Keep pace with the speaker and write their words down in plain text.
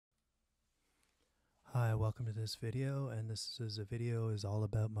Hi, welcome to this video, and this is a video is all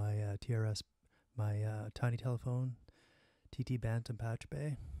about my TRS, my Tiny Telephone TT Bantam patch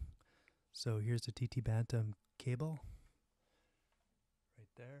bay. So here's the TT Bantam cable right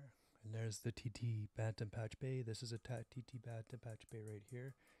there, and there's the TT Bantam patch bay. This is a TT Bantam patch bay right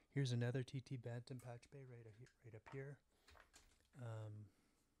here. Here's another TT Bantam patch bay right up here.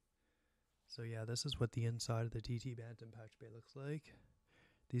 So yeah, this is what the inside of the TT Bantam patch bay looks like.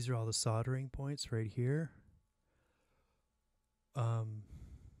 These are all the soldering points right here. You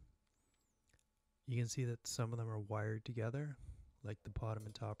can see that some of them are wired together, like the bottom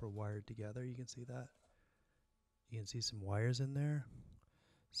and top are wired together. You can see that. You can see some wires in there.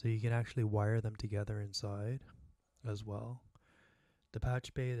 So you can actually wire them together inside as well. The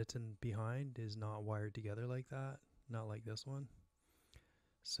patch bay that's in behind is not wired together like that, not like this one.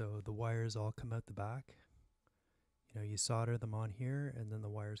 So the wires all come out the back. You know, you solder them on here and then the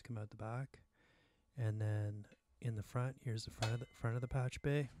wires come out the back. And then in the front, here's the front of the patch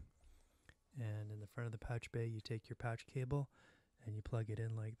bay. And in the front of the patch bay, you take your patch cable and you plug it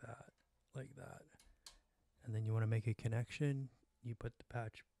in like that. And then you want to make a connection, you put the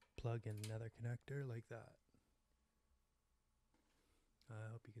patch plug in another connector like that. I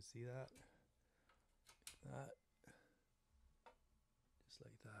hope you can see that. Just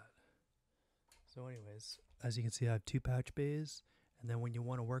like that. So anyways, as you can see, I have two patch bays, and then when you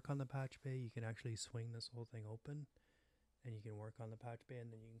want to work on the patch bay, you can actually swing this whole thing open and you can work on the patch bay,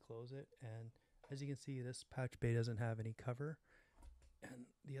 and then you can close it. And as you can see, this patch bay doesn't have any cover, and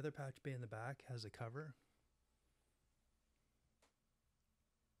the other patch bay in the back has a cover.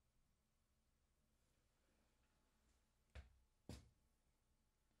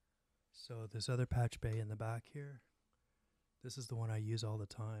 So this other patch bay in the back here, this is the one I use all the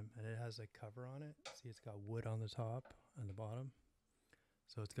time, and it has a cover on it. See, it's got wood on the top and the bottom.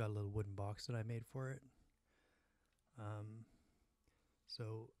 So it's got a little wooden box that I made for it.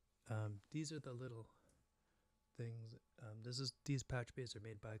 These are the little things. These patch bays are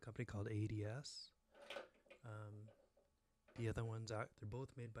made by a company called ADS. The other ones they're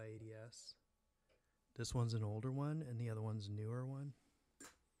both made by ADS. This one's an older one, and the other one's a newer one.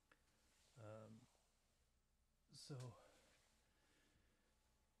 So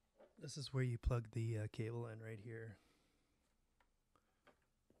this is where you plug the cable in right here.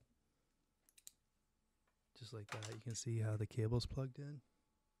 Just like that. You can see how the cable's plugged in.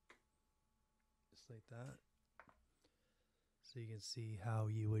 Just like that. So you can see how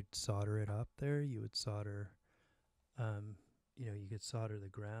you would solder it up there. You would solder, you could solder the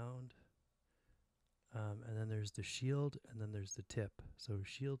ground. And then there's the shield, and then there's the tip. So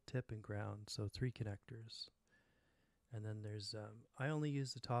shield, tip, and ground. So 3 connectors. And then there's, I only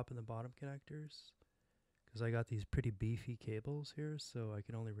use the top and the bottom connectors because I got these pretty beefy cables here, so I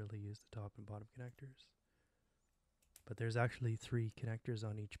can only really use the top and bottom connectors. But there's actually 3 connectors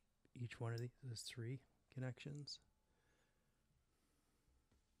on each one of these. There's 3 connections.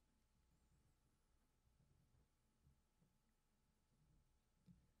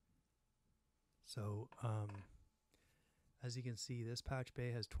 So as you can see, this patch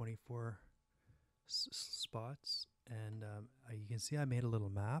bay has 24 spots, and you can see I made a little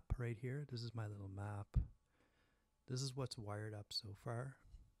map right here. This is my little map. This is what's wired up so far.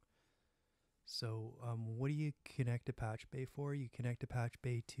 So what do you connect a patch bay for? You connect a patch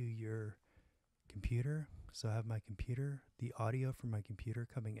bay to your computer. So I have my computer, the audio from my computer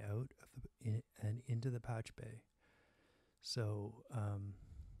coming out of and into the patch bay. So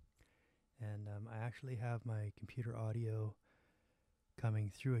I actually have my computer audio coming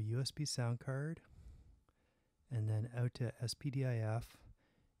through a USB sound card and then out to SPDIF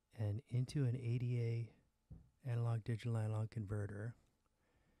and into an ADA analog digital analog converter,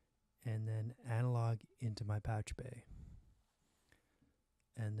 and then analog into my patch bay.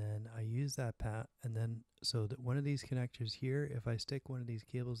 And then I use that and then so that one of these connectors here, if I stick one of these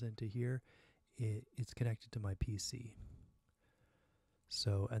cables into here, it's connected to my PC.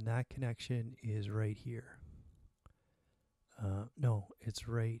 So, and that connection is right here. No, it's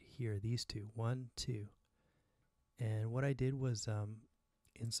right here. These two, 1, 2. And what I did was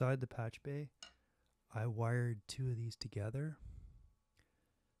inside the patch bay, I wired 2 of these together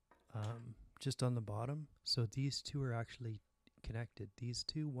just on the bottom. So these 2 are actually connected. These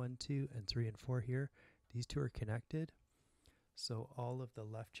 2, 1, 2, and 3 and 4 here, these 2 are connected. So all of the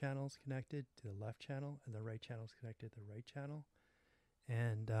left channels connected to the left channel, and the right channels connected to the right channel.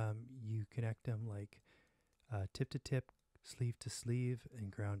 And you connect them like tip to tip, sleeve to sleeve, and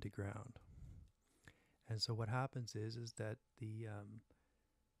ground to ground. And so what happens is that the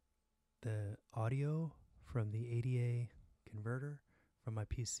audio from the ADA converter from my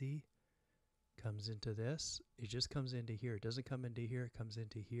PC comes into this. It just comes into here. It doesn't come into here. It comes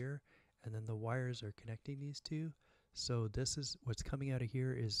into here. And then the wires are connecting these two. So this is what's coming out of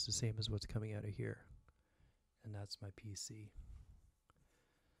here is the same as what's coming out of here. And that's my PC.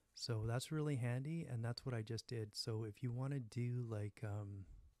 So that's really handy, and that's what I just did. So if you want to do like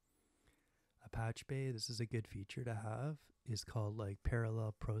a patch bay, this is a good feature to have. Is called like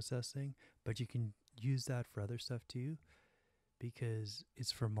parallel processing, but you can use that for other stuff too, because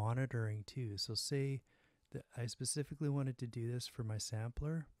it's for monitoring too. So say that I specifically wanted to do this for my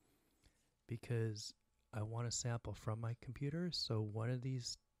sampler because I want to sample from my computer. So one of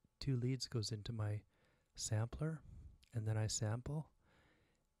these two leads goes into my sampler, and then I sample,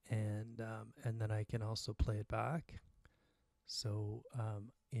 and then I can also play it back. So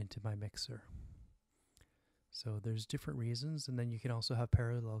into my mixer. So there's different reasons, and then you can also have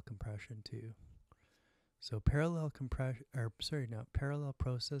parallel compression too. So parallel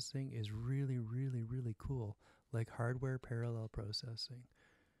processing is really, really, really cool. Like hardware parallel processing,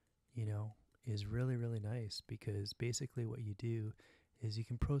 you know, is really, really nice, because basically what you do is you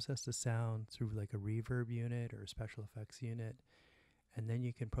can process the sound through like a reverb unit or a special effects unit, and then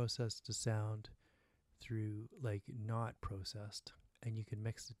you can process the sound through like not processed, and you can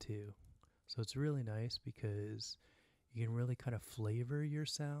mix the two. So it's really nice because you can really kind of flavor your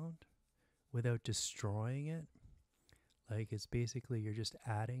sound without destroying it. Like it's basically you're just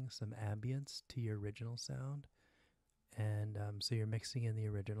adding some ambience to your original sound, and so you're mixing in the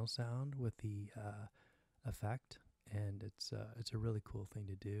original sound with the effect, and it's a really cool thing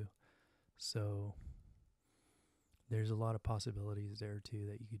to do. So there's a lot of possibilities there too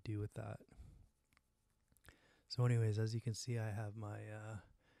that you could do with that. So anyways, as you can see, I have my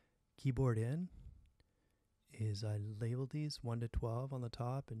keyboard in. I labeled these 1 to 12 on the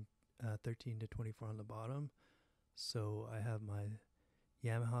top and 13 to 24 on the bottom. So I have my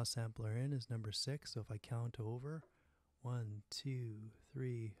Yamaha sampler in is number 6. So if I count over 1, 2,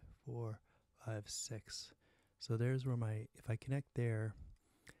 3, 4, 5, 6. So there's where if I connect there,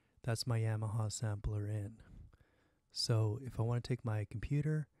 that's my Yamaha sampler in. So if I want to take my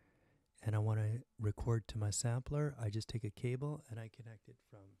computer and I want to record to my sampler, I just take a cable and I connect it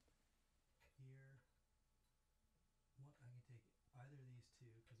from here. I can take either of these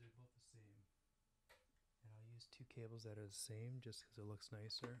two because they're both the same. And I'll use 2 cables that are the same just because it looks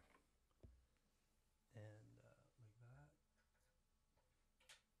nicer. And like that.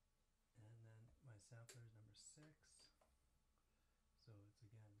 And then my sampler is number 6. So it's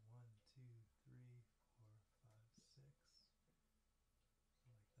again 1, 2, 3, 4, 5, 6.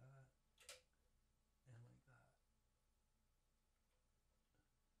 Like that. And like that.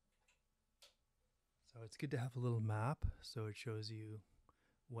 So it's good to have a little map so it shows you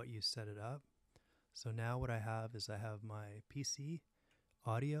what you set it up. So now what I have is I have my PC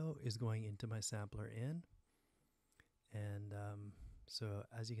audio is going into my sampler in, and so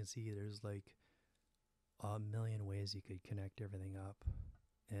as you can see, there's like a million ways you could connect everything up.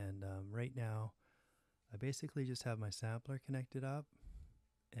 And right now I basically just have my sampler connected up,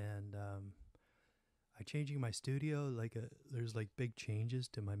 and I'm changing my studio. There's like big changes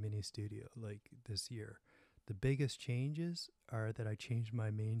to my mini studio like this year. The biggest changes are that I changed my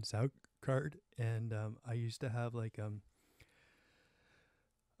main sound card, and I used to have like a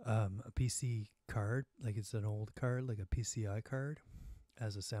PC card, like it's an old card, like a PCI card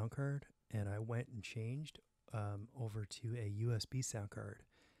as a sound card, and I went and changed over to a USB sound card.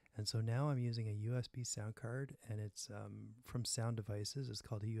 And so now I'm using a USB sound card, and it's from Sound Devices. It's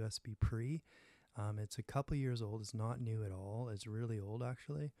called a USB Pre. It's a couple years old. It's not new at all. It's really old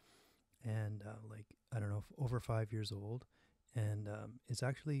actually, and like I don't know, over 5 years old. And it's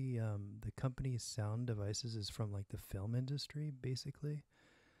actually the company's Sound Devices is from like the film industry basically.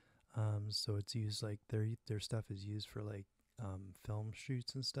 So it's used like their stuff is used for like film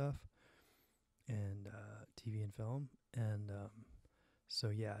shoots and stuff, and TV and film. And so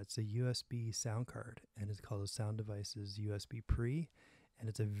yeah, it's a USB sound card, and it's called a Sound Devices USB Pre. And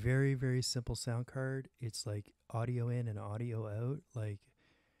it's a very, very simple sound card. It's like audio in and audio out. Like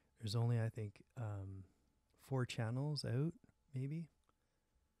there's only, I think, 4 channels out, maybe.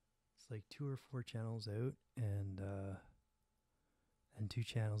 It's like 2 or 4 channels out, and 2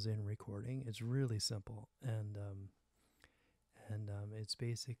 channels in recording. It's really simple, and it's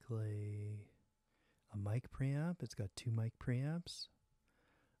basically a mic preamp. It's got 2 mic preamps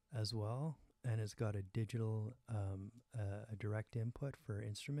as well, and it's got a digital a direct input for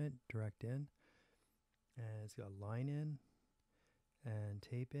instrument, direct in, and it's got line in and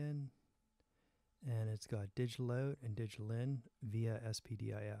tape in, and it's got digital out and digital in via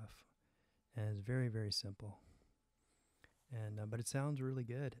SPDIF, and it's very, very simple. and but it sounds really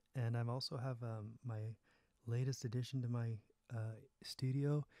good. And I also have my latest addition to my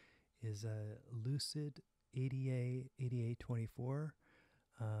studio is a Lucid ADA 8824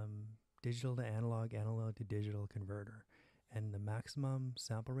 um, digital to analog, analog to digital converter, and the maximum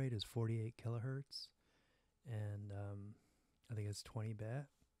sample rate is 48 kilohertz, and I think it's 20 bit,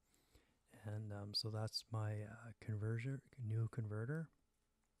 and so that's my new converter.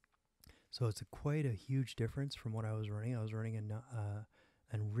 So it's quite a huge difference from what I was running. I was running a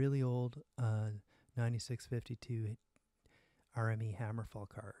really old 9652 RME Hammerfall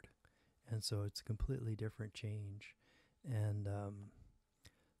card, and so it's a completely different change. And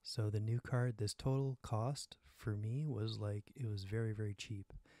so the new card, this total cost for me was like, it was very, very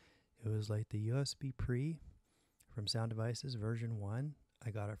cheap. It was like the USB Pre from Sound Devices version 1. I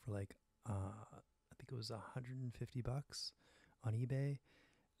got it for like, I think it was $150 on eBay.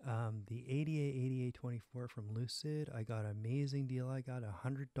 The ADA 8824 from Lucid, I got an amazing deal. I got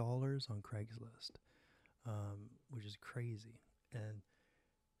 $100 on Craigslist, which is crazy.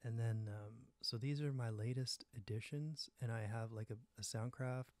 And then, so these are my latest additions, and I have like a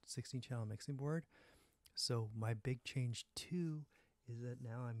Soundcraft 16-channel mixing board. So my big change too is that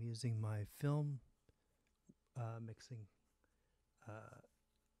now I'm using my film mixing,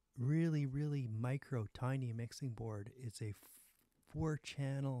 really, really micro, tiny mixing board. It's a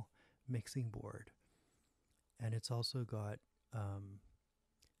 4-channel mixing board, and it's also got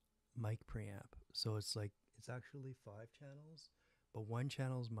mic preamp. So it's actually 5 channels, but 1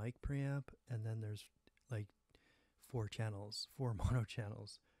 channel's mic preamp, and then there's like 4 channels, 4 mono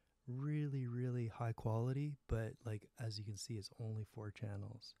channels. Really, really high quality, but like as you can see, it's only 4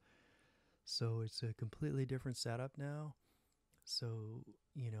 channels. So it's a completely different setup now. So,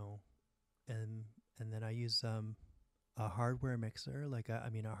 and then I use a hardware mixer,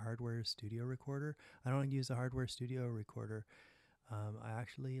 a hardware studio recorder. I don't use a hardware studio recorder. I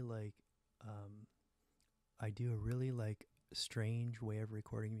actually I do a really strange way of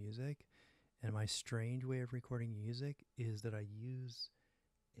recording music, and my strange way of recording music is that I use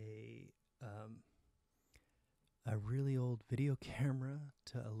a really old video camera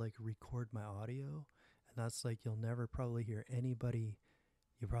to record my audio, and that's you'll never probably hear anybody.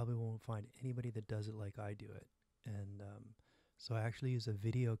 You probably won't find anybody that does it like I do it, and so I actually use a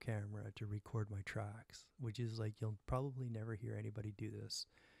video camera to record my tracks, which is you'll probably never hear anybody do this.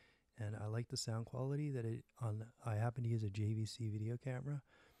 And I like the sound quality that I happen to use a JVC video camera,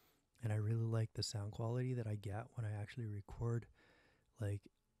 and I really like the sound quality that I get when I actually record my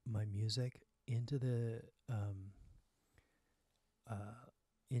music into the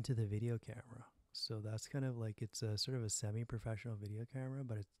video camera. So that's kind of it's a sort of a semi-professional video camera,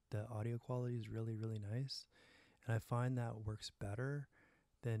 but the audio quality is really, really nice. And I find that works better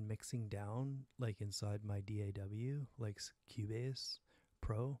than mixing down inside my DAW, Cubase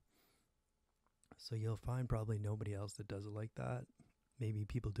Pro. So you'll find probably nobody else that does it like that. Maybe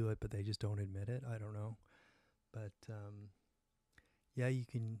people do it, but they just don't admit it. I don't know. But yeah,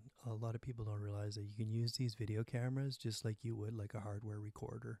 a lot of people don't realize that you can use these video cameras just like you would a hardware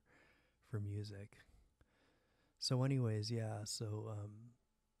recorder for music. So anyways, yeah, so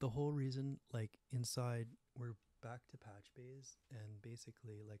the whole reason, inside, we're back to patch bays, and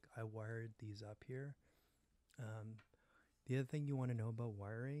basically I wired these up here. The other thing you want to know about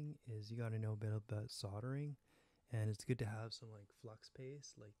wiring is you got to know a bit about soldering, and it's good to have some flux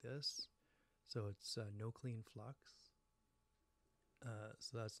paste like this. So it's No Clean Flux.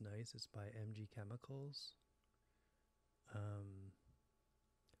 So that's nice. It's by MG Chemicals.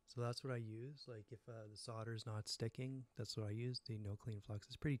 So that's what I use. If the solder's not sticking, that's what I use. The No Clean Flux.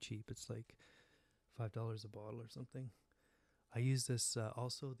 It's pretty cheap. It's $5 a bottle or something. I use this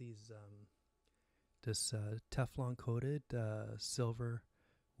also this Teflon coated silver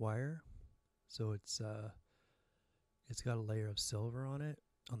wire. So it's got a layer of silver on it,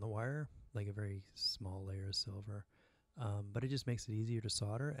 on the wire, a very small layer of silver. But it just makes it easier to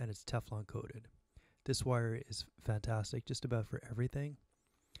solder, and it's Teflon coated. This wire is fantastic just about for everything,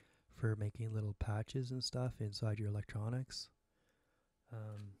 for making little patches and stuff inside your electronics.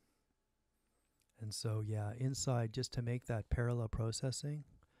 And so yeah, inside, just to make that parallel processing,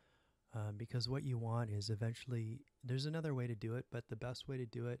 because what you want is eventually, there's another way to do it, but the best way to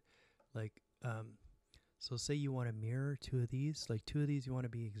do it, so say you want to mirror 2 of these, 2 of these you want to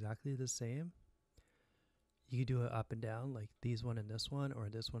be exactly the same. You can do it up and down, these one and this one, or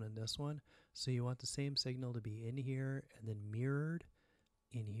this one and this one. So you want the same signal to be in here and then mirrored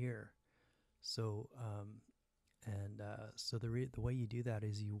in here. So so the way you do that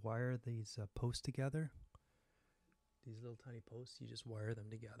is you wire these posts together. These little tiny posts, you just wire them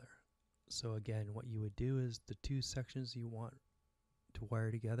together. So again, what you would do is the two sections you want to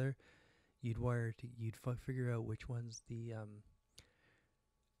wire together, you'd figure out which one's the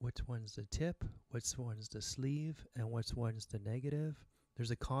tip, which one's the sleeve, and which one's the negative.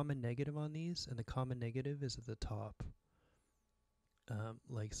 There's a common negative on these, and the common negative is at the top.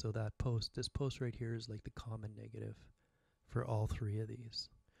 Like, so that this post right here is like the common negative for all three of these.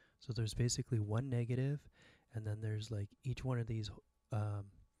 So there's basically one negative, and then there's like each one of these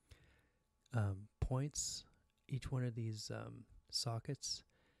points, each one of these sockets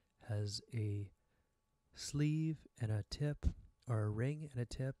has a sleeve and a tip, or a ring and a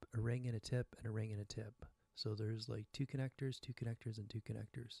tip, a ring and a tip, and a ring and a tip. So there's like two connectors, and two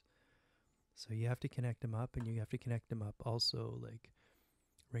connectors. So you have to connect them up, and you have to connect them up also like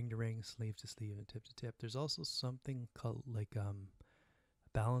ring to ring, sleeve to sleeve, and tip to tip. There's also something called like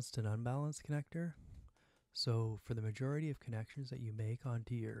balanced and unbalanced connector. So for the majority of connections that you make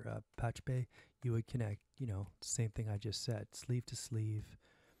onto your patch bay, you would connect, same thing I just said, sleeve to sleeve,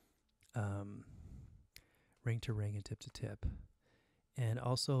 ring to ring, and tip to tip. And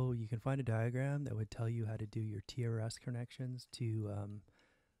also you can find a diagram that would tell you how to do your TRS connections to,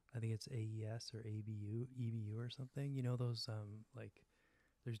 I think it's AES or EBU or something. You know, those like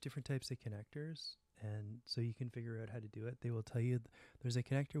there's different types of connectors, and so you can figure out how to do it. They will tell you there's a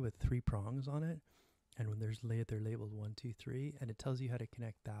connector with 3 prongs on it, and when they're labeled 1, 2, 3, and it tells you how to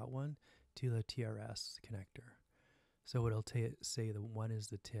connect that one to the TRS connector. So it'll say the 1 is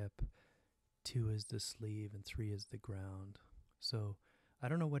the tip, 2 is the sleeve, and 3 is the ground. So I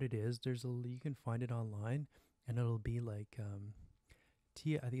don't know what it is. You can find it online, and it'll be like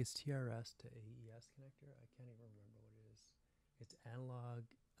I think it's TRS to AES connector. I can't even remember what it is. It's analog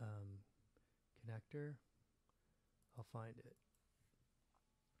connector. I'll find it.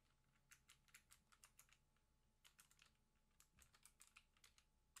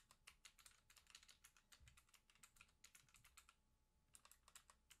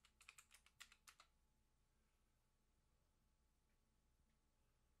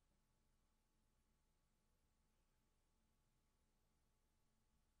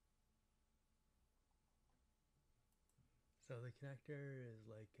 So the connector is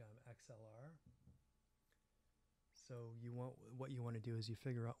like XLR. So what you want to do is you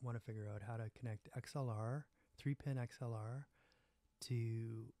want to figure out how to connect XLR, 3-pin XLR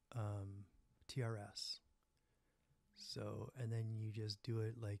to TRS. So, and then you just do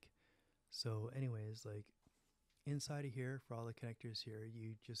it like, so anyways, like inside of here for all the connectors here,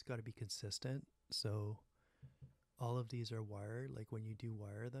 you just got to be consistent. So all of these are wired. Like when you do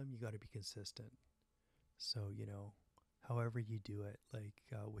wire them, you got to be consistent. So, however you do it, like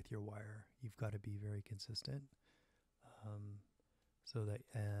with your wire, you've got to be very consistent. So that,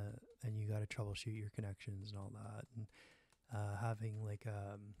 and you got to troubleshoot your connections and all that. And having like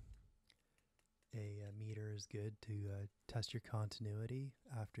a meter is good to test your continuity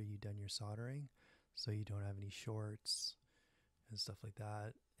after you've done your soldering, so you don't have any shorts and stuff like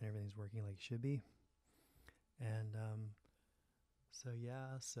that, and everything's working like it should be. And so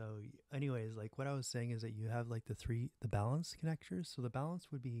anyways, like what I was saying is that you have like the balanced connectors. So the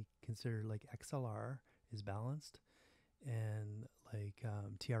balance would be considered like XLR is balanced, and like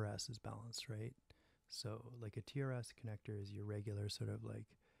TRS is balanced, right? So like a TRS connector is your regular sort of like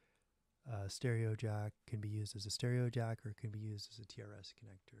stereo jack, can be used as a stereo jack or it can be used as a TRS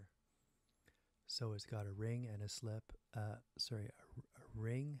connector. So it's got a ring and a slip, a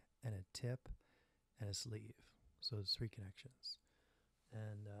ring and a tip and a sleeve. So it's 3 connections.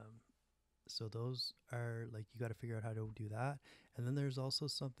 And so those are like, you got to figure out how to do that. And then there's also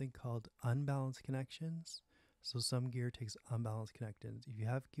something called unbalanced connections. So some gear takes unbalanced connections. If you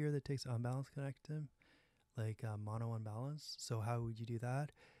have gear that takes unbalanced connections, like mono unbalanced, so how would you do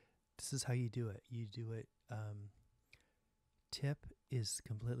that? This is how you do it. You do it, tip is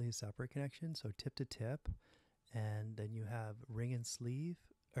completely a separate connection, so tip to tip, and then you have ring and sleeve,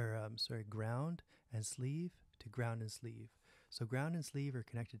 or ground and sleeve to ground and sleeve. So ground and sleeve are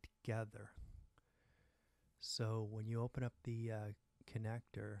connected together. So when you open up the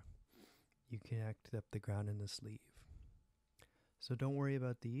connector, you connect up the ground and the sleeve. So don't worry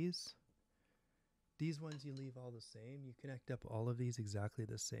about these. These ones you leave all the same. You connect up all of these exactly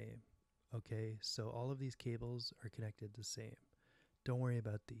the same. Okay, so all of these cables are connected the same. Don't worry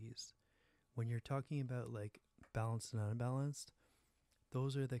about these. When you're talking about like balanced and unbalanced,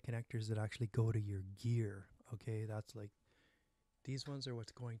 those are the connectors that actually go to your gear. Okay, that's like, these ones are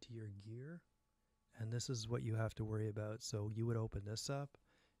what's going to your gear, and this is what you have to worry about. So you would open this up,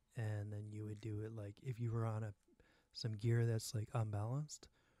 and then you would do it like if you were on some gear that's like unbalanced,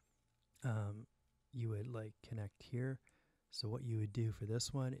 you would like connect here. So what you would do for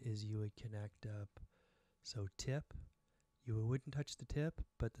this one is you would connect up, so tip, you wouldn't touch the tip,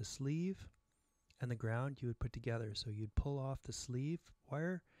 but the sleeve and the ground you would put together. So you'd pull off the sleeve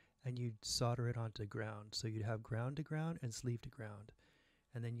wire and you'd solder it onto ground. So you'd have ground to ground and sleeve to ground.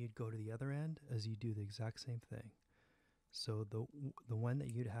 And then you'd go to the other end as you do the exact same thing. So the one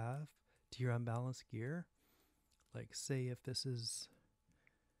that you'd have to your unbalanced gear, like say if this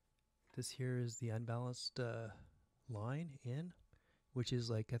here is the unbalanced line in, which is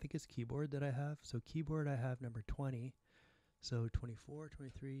like, I think it's keyboard that I have. So keyboard I have number 20. So 24,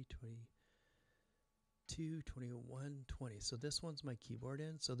 23, 22, 21, 20. So this one's my keyboard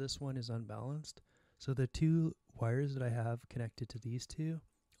in. So this one is unbalanced. So the two wires that I have connected to these two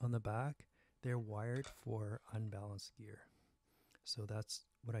on the back, they're wired for unbalanced gear. So that's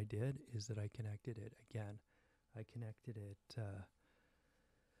what I did, is that I connected it again. I connected it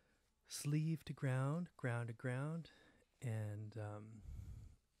sleeve to ground, ground to ground, and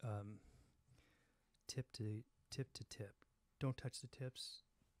tip to tip. Don't touch the tips.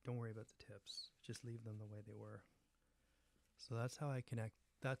 Don't worry about the tips. Just leave them the way they were. So that's how I connect.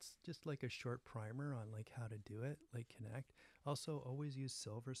 That's just like a short primer on like how to do it, like connect. Also, always use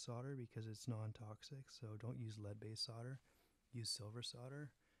silver solder because it's non-toxic. So don't use lead-based solder. Use silver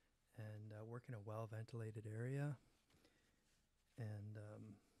solder, and work in a well-ventilated area. And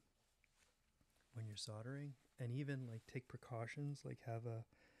when you're soldering, and even like take precautions, like have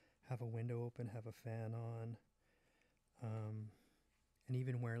a window open, have a fan on, and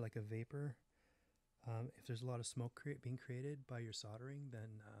even wear like a vapor. If there's a lot of smoke being created by your soldering,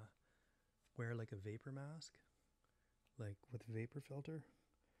 then wear like a vapor mask, like with a vapor filter.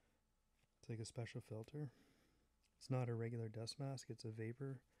 It's like a special filter. It's not a regular dust mask, it's a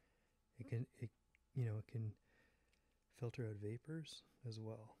vapor. It can filter out vapors as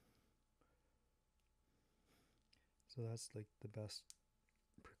well. So that's like the best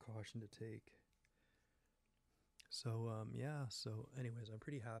precaution to take. So so anyways, I'm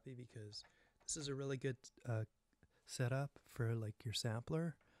pretty happy because this is a really good setup for like your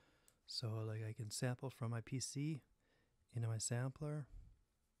sampler. So like I can sample from my PC into my sampler.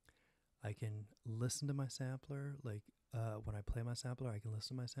 I can listen to my sampler, like when I play my sampler, I can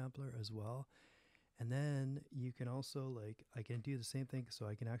listen to my sampler as well. And then you can also like, I can do the same thing. So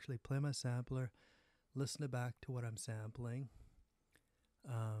I can actually play my sampler, listen back to what I'm sampling.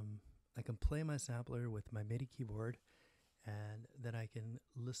 I can play my sampler with my MIDI keyboard, and then I can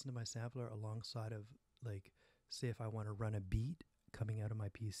listen to my sampler alongside of, like, say if I want to run a beat coming out of my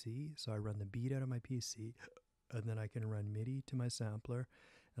PC. So I run the beat out of my PC, and then I can run MIDI to my sampler,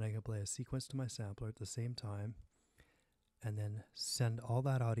 and I can play a sequence to my sampler at the same time, and then send all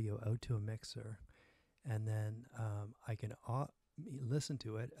that audio out to a mixer, and then I can listen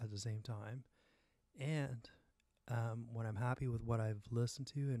to it at the same time. And when I'm happy with what I've listened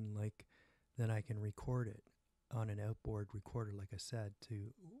to, and like, then I can record it on an outboard recorder, like I said,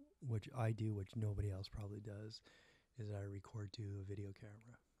 to which I do, which nobody else probably does, is I record to a video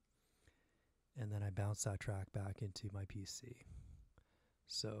camera, and then I bounce that track back into my PC.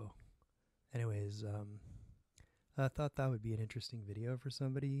 So anyways, I thought that would be an interesting video for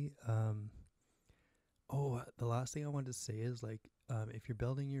somebody. The last thing I wanted to say is, like, if you're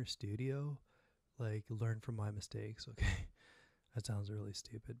building your studio, like, learn from my mistakes, okay? That sounds really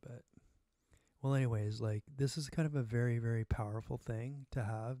stupid, but well, anyways, like, this is kind of a very, very powerful thing to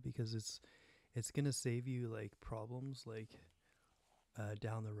have, because it's gonna save you like problems like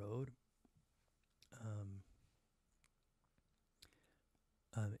down the road.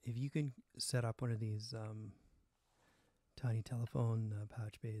 If you can set up one of these tiny telephone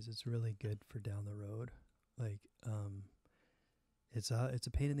patch bays, it's really good for down the road. Like, it's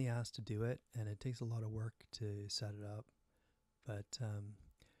a pain in the ass to do it, and it takes a lot of work to set it up. But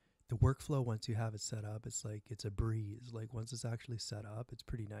the workflow, once you have it set up, it's like, it's a breeze. Like, once it's actually set up, it's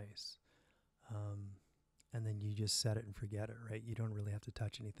pretty nice. And then you just set it and forget it, right? You don't really have to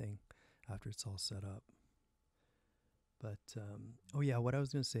touch anything after it's all set up. But what I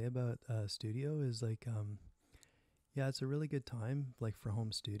was going to say about studio is, like, it's a really good time, like, for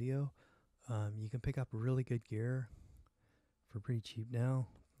home studio. You can pick up really good gear for pretty cheap now,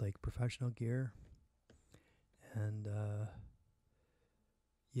 like professional gear. And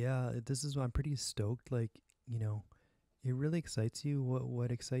I'm pretty stoked. Like, it really excites you.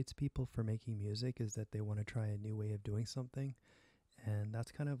 What excites people for making music is that they want to try a new way of doing something. And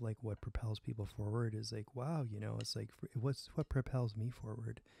that's kind of like what propels people forward, is like, wow, it's like, what propels me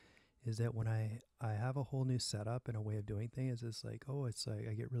forward is that when I have a whole new setup and a way of doing things, it's like, it's like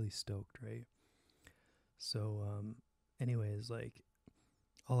I get really stoked, right? So anyways, like,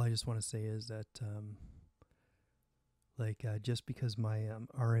 all I just want to say is that Like just because my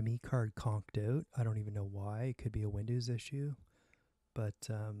RME card conked out, I don't even know why. It could be a Windows issue. But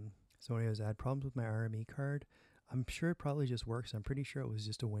so anyways, I had problems with my RME card. I'm sure it probably just works. I'm pretty sure it was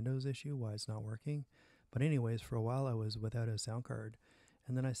just a Windows issue why it's not working. But anyways, for a while I was without a sound card.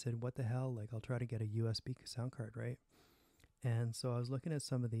 And then I said, what the hell? Like I'll try to get a USB sound card, right? And so I was looking at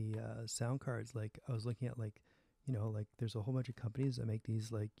some of the sound cards. Like I was looking at like, like there's a whole bunch of companies that make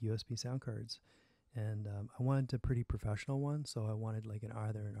these like USB sound cards. And I wanted a pretty professional one. So I wanted like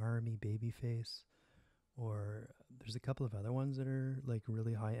either an RME Babyface, or there's a couple of other ones that are like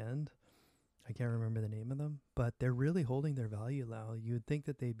really high end. I can't remember the name of them, but they're really holding their value now. You would think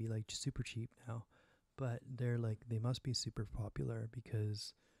that they'd be like super cheap now, but they must be super popular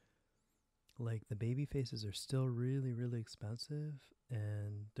because like the baby faces are still really, really expensive.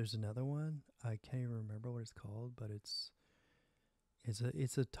 And there's another one. I can't even remember what it's called, but it's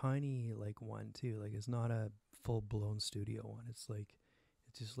a tiny like one too. Like it's not a full blown studio one. It's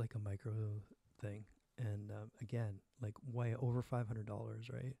just like a micro thing. And again, like way over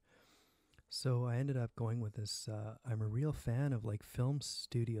 $500, right? So I ended up going with this. I'm a real fan of like film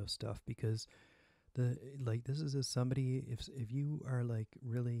studio stuff because this is as somebody, if you are like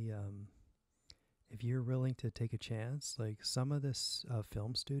really if you're willing to take a chance, like some of this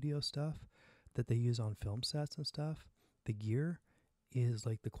film studio stuff that they use on film sets and stuff, the gear is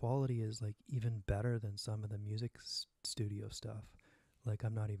like the quality is like even better than some of the music studio stuff. Like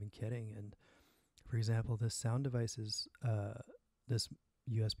I'm not even kidding. And for example, this sound device is this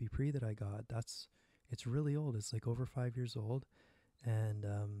USB pre that I got. It's really old. It's like over 5 years old, and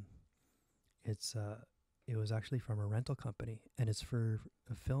it was actually from a rental company, and it's for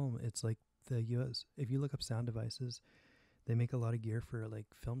a film. It's like the US. If you look up sound devices, they make a lot of gear for like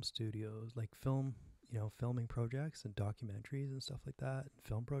film studios, like filming projects and documentaries and stuff like that, and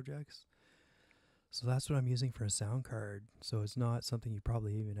film projects. So that's what I'm using for a sound card. So it's not something you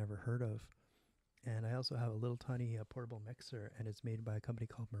probably even ever heard of. And I also have a little tiny portable mixer, and it's made by a company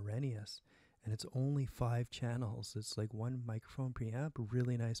called Marenius, and it's only 5 channels. It's like one microphone preamp,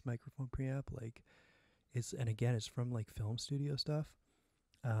 really nice microphone preamp. Like and again, it's from like film studio stuff.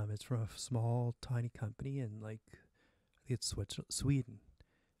 It's from a small, tiny company, and like I think it's Sweden.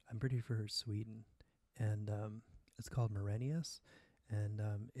 I'm pretty sure it's Sweden, and it's called Marenius, and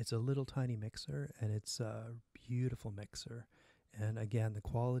it's a little tiny mixer, and it's a beautiful mixer. And again, the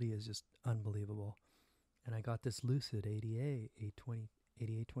quality is just unbelievable. And I got this Lucid ADA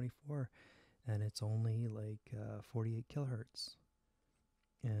 8824, and it's only like 48 kilohertz.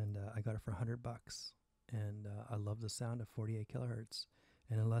 And I got it for $100. And I love the sound of 48 kilohertz.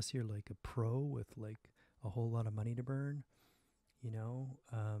 And unless you're like a pro with like a whole lot of money to burn,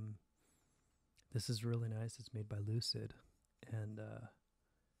 this is really nice. It's made by Lucid. And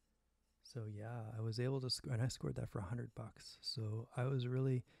so yeah, I was able to score, and I scored that for $100. So I was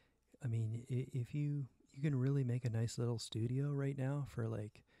really, I mean, if you can really make a nice little studio right now for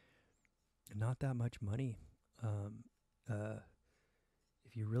like not that much money,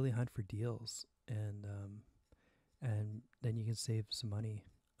 if you really hunt for deals, and then you can save some money.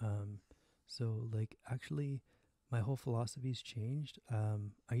 So like actually, my whole philosophy's changed.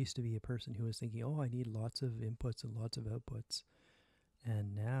 I used to be a person who was thinking, oh, I need lots of inputs and lots of outputs,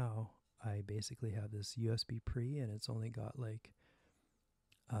 and now I basically have this USB pre, and it's only got like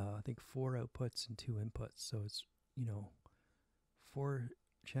I think 4 outputs and 2 inputs. So it's 4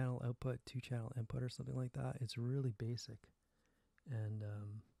 channel output, 2 channel input, or something like that. It's really basic, and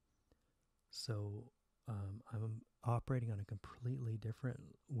I'm operating on a completely different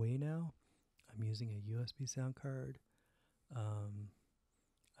way now. I'm using a USB sound card.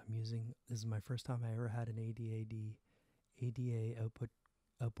 This is my first time I ever had an ADA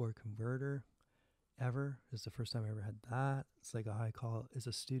outboard converter ever. It's the first time I ever had that. It's like it's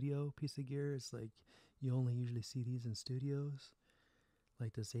a studio piece of gear. It's like you only usually see these in studios,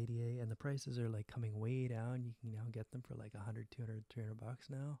 like this ADA, and the prices are like coming way down. You can now get them for like 100, 200, 300 bucks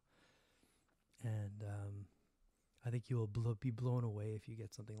now. And I think you will be blown away if you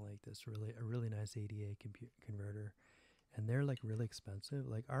get something like this, a really nice ADA converter. And they're like really expensive.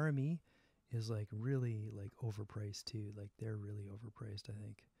 Like RME is like really like overpriced too. Like they're really overpriced, I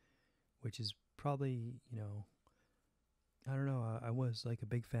think, which is probably, I don't know. I was like a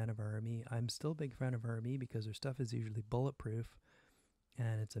big fan of RME. I'm still a big fan of RME because their stuff is usually bulletproof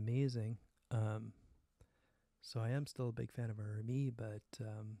and it's amazing. So I am still a big fan of RME, but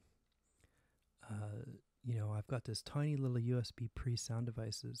I've got this tiny little USB pre sound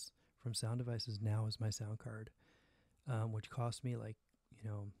devices from Sound Devices now as my sound card, which cost me like,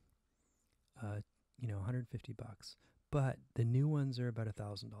 $150. But the new ones are about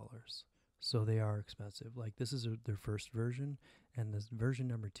 $1,000. So they are expensive. Like this is their first version, and this version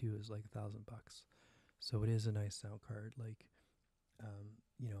number 2 is like $1,000. So it is a nice sound card. Like,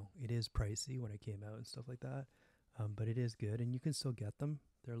 it is pricey when it came out and stuff like that, but it is good, and you can still get them.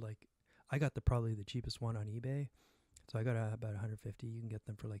 They're like, I got probably the cheapest one on eBay, so I got about 150. You can get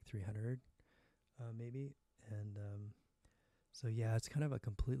them for like 300, maybe, and so yeah, it's kind of a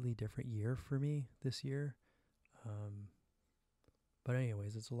completely different year for me this year. Um, but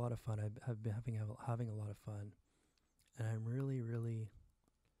anyways, it's a lot of fun. I've been having a lot of fun, and I'm really really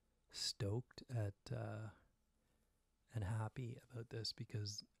stoked at and happy about this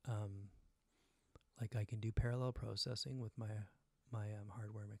because like I can do parallel processing with my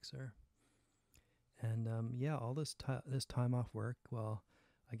hardware mixer, and yeah, all this time off work. Well,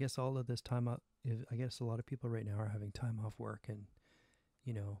 I guess all of this time off. I guess a lot of people right now are having time off work, and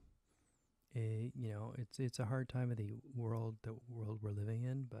you know, it's a hard time of the world we're living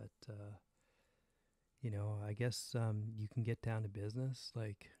in, but I guess you can get down to business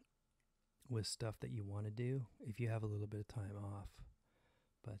like with stuff that you want to do if you have a little bit of time off.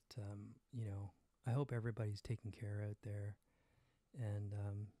 But I hope everybody's taking care out there, and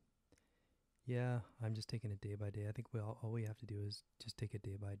yeah, I'm just taking it day by day. I think all we have to do is just take it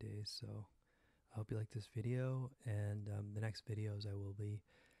day by day. So I hope you like this video, and the next videos I will be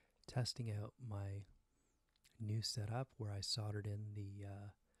testing out my new setup where I soldered in the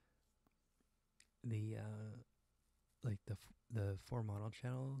like the 4 mono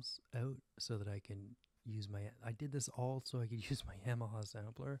channels out so that I can use I did this all so I could use my Yamaha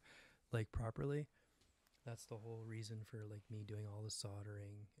sampler like properly. That's the whole reason for like me doing all the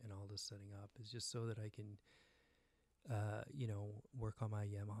soldering and all this setting up, is just so that I can work on my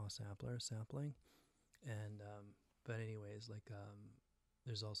Yamaha sampling. And but anyways, like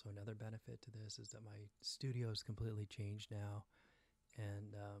there's also another benefit to this, is that my studio is completely changed now,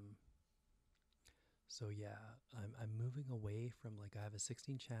 and so yeah, I'm moving away from, like, I have a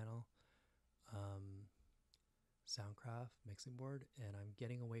 16 channel Soundcraft mixing board, and I'm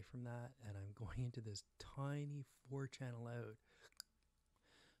getting away from that, and I'm going into this tiny 4 channel out.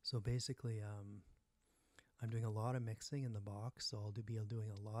 So basically, I'm doing a lot of mixing in the box, so I'll be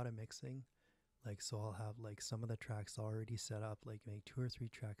doing a lot of mixing. Like, so I'll have like some of the tracks already set up, like make 2 or 3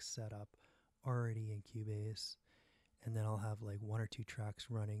 tracks set up already in Cubase, and then I'll have like 1 or 2 tracks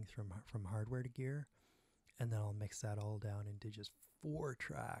running from hardware to gear, and then I'll mix that all down into just 4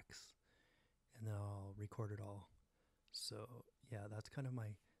 tracks, and then I'll record it all. So yeah, that's kind of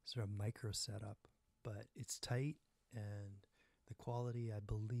my sort of micro setup, but it's tight, and the quality I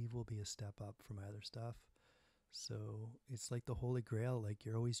believe will be a step up from my other stuff. So it's like the holy grail. Like,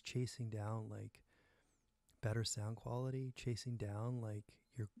 you're always chasing down like better sound quality, chasing down like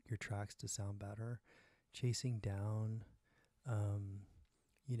your tracks to sound better, chasing down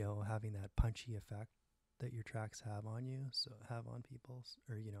having that punchy effect that your tracks have on you, so have on people,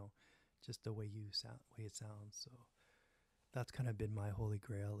 or just the way way it sounds. So that's kind of been my holy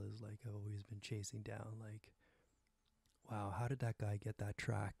grail, is like I've always been chasing down like, wow, how did that guy get that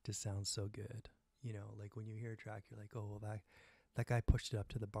track to sound so good? Like when you hear a track, you're like, oh, well, that guy pushed it up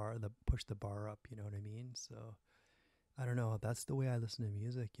to the bar, pushed the bar up, you know what I mean? So I don't know, that's the way I listen to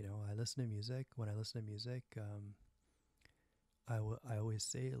music. I listen to music. When I listen to music, I always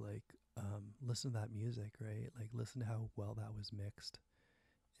say like, listen to that music, right? Like, listen to how well that was mixed,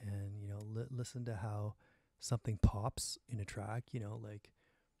 and listen to how something pops in a track. Like,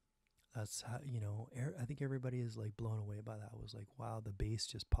 that's how I think everybody is like blown away by that. Was like, wow, the bass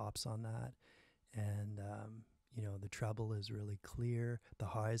just pops on that, and the treble is really clear, the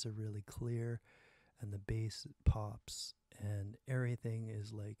highs are really clear, and the bass pops, and everything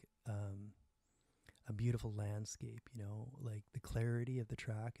is like a beautiful landscape. Like, the clarity of the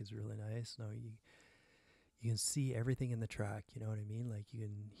track is really nice. You can see everything in the track, you know what I mean? Like, you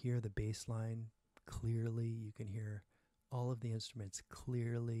can hear the bass line clearly, you can hear all of the instruments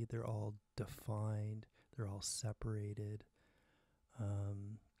clearly, they're all defined, they're all separated,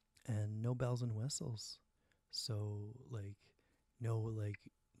 and no bells and whistles. So like no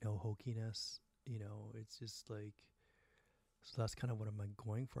hokiness, it's just like, so that's kind of what I'm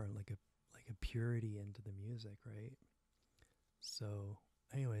going for, like a purity into the music, right? So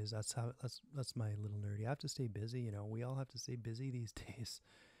anyways, that's my little nerdy. I have to stay busy, we all have to stay busy these days,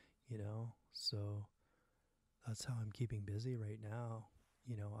 so that's how I'm keeping busy right now.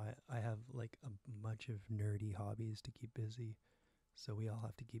 I have like a bunch of nerdy hobbies to keep busy, so we all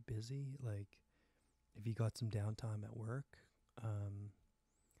have to keep busy. Like, if you got some downtime at work, um,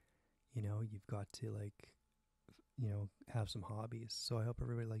 you've got to like, have some hobbies. So I hope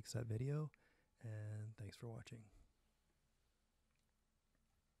everybody likes that video, and thanks for watching.